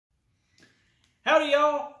Howdy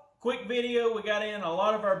y'all, quick video. We got in a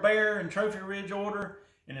lot of our bear and trophy ridge order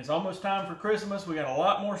and it's almost time for Christmas. We got a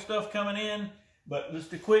lot more stuff coming in, but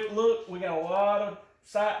just a quick look, we got a lot of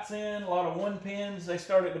sights in, a lot of 1-pins. They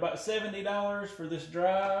start at about $70 for this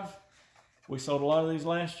drive. We sold a lot of these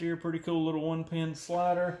last year. Pretty cool little 1-pin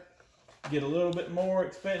slider. Get a little bit more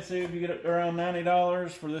expensive, you get up to around $90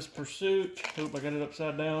 for this Pursuit. Hope I got it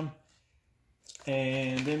upside down.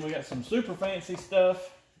 And then we got some super fancy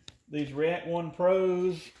stuff. These React 1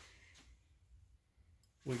 Pros.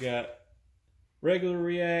 We got regular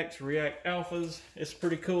Reacts, React Alphas. It's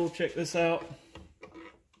pretty cool. Check this out.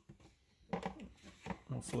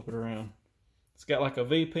 I'll flip it around. It's got like a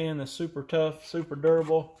V-pin that's super tough, super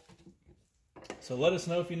durable. So let us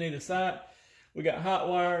know if you need a sight. We got hot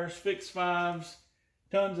wires, fixed fives,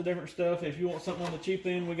 tons of different stuff. If you want something on the cheap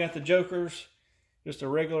end, we got the Jokers. Just a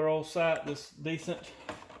regular old sight that's decent.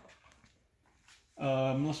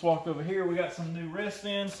 Let's walk over here. We got some new rest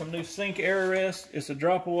ends, some new Sync Air Rest. It's a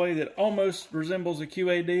drop away that almost resembles a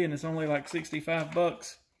QAD and it's only like 65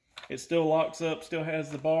 bucks. It still locks up, still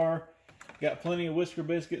has the bar. Got plenty of Whisker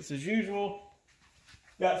Biscuits as usual.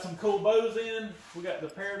 Got some cool bows in. We got the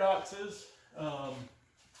Paradoxes. Going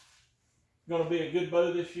to be a good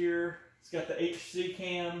bow this year. It's got the HC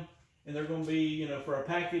cam and they're going to be, you know, for a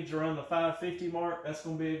package around the 550 mark. That's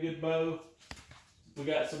going to be a good bow. We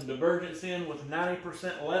got some Divergence in with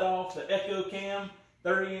 90% let off, the Echo Cam,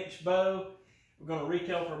 30-inch bow. We're going to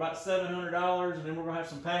retail for about $700, and then we're going to have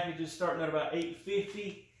some packages starting at about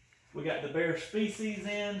 $850. We got the Bear Species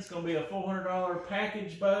in. It's going to be a $400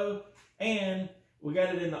 package bow, and we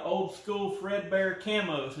got it in the old school Fred Bear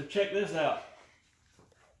camo. So check this out.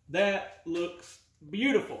 That looks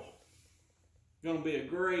beautiful. Going to be a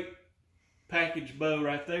great package bow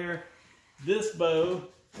right there. This bow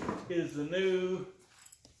is the new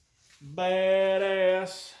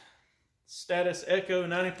badass Status Echo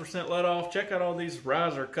 90% let off. Check out all these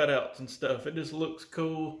riser cutouts and stuff. It just looks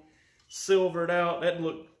cool, silvered out. That'd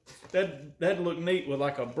look neat with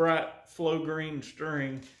like a bright flow green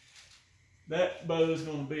string. That bow is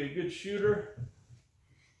going to be a good shooter.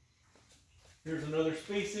 Here's another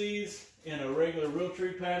Species in a regular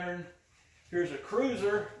Realtree pattern. Here's a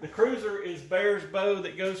Cruiser. The Cruiser is Bear's bow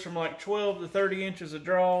that goes from like 12 to 30 inches of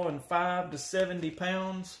draw and 5 to 70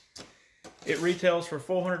 pounds. It retails for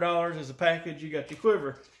 $400 as a package. You got your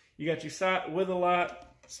quiver, you got your sight with a light,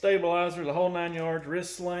 stabilizer, the whole 9 yards,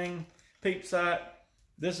 wrist sling, peep sight.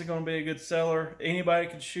 This is going to be a good seller. Anybody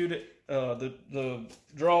can shoot it. The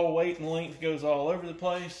draw weight and length goes all over the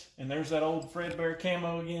place. And there's that old Fred Bear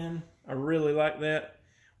camo again. I really like that.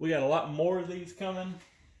 We got a lot more of these coming,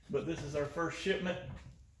 but this is our first shipment.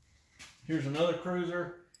 Here's another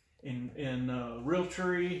Cruiser in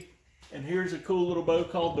Realtree. And here's a cool little bow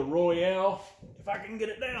called the Royale. If I can get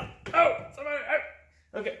it down. Oh, somebody,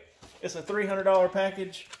 oh. Okay, it's a $300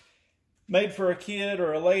 package. Made for a kid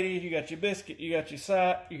or a lady. You got your biscuit, you got your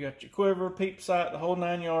sight, you got your quiver, peep sight, the whole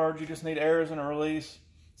 9 yards. You just need arrows and a release.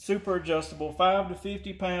 Super adjustable, 5 to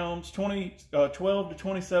 50 pounds, 12 to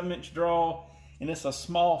 27 inch draw. And it's a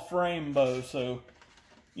small frame bow. So,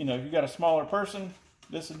 you know, if you got a smaller person,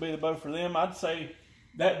 this would be the bow for them. I'd say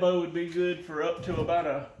that bow would be good for up to about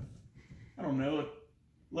a, I don't know,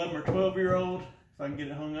 11 or 12-year-old, if I can get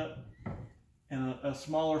it hung up, and a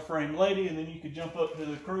smaller frame lady, and then you could jump up to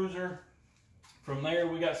the Cruiser. From there,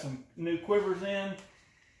 we got some new quivers in.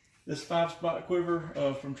 This 5-spot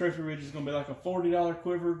quiver from Trophy Ridge is going to be like a $40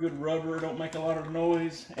 quiver, good rubber, don't make a lot of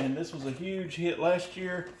noise, and this was a huge hit last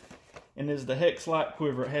year, and is the Hex Light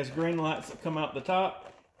quiver. It has green lights that come out the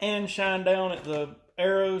top and shine down at the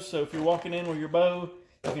arrows, so if you're walking in with your bow,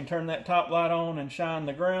 you can turn that top light on and shine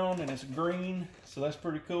the ground, and it's green, so that's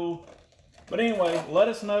pretty cool. But anyway, let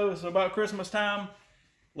us know. It's about Christmas time.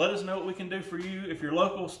 Let us know what we can do for you. If you're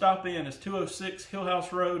local, stop in. It's 206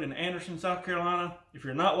 Hillhouse Road in Anderson, South Carolina. If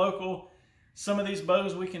you're not local, some of these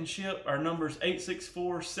bows we can ship. Our number is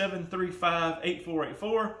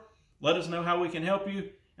 864-735-8484. Let us know how we can help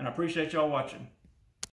you, and I appreciate y'all watching.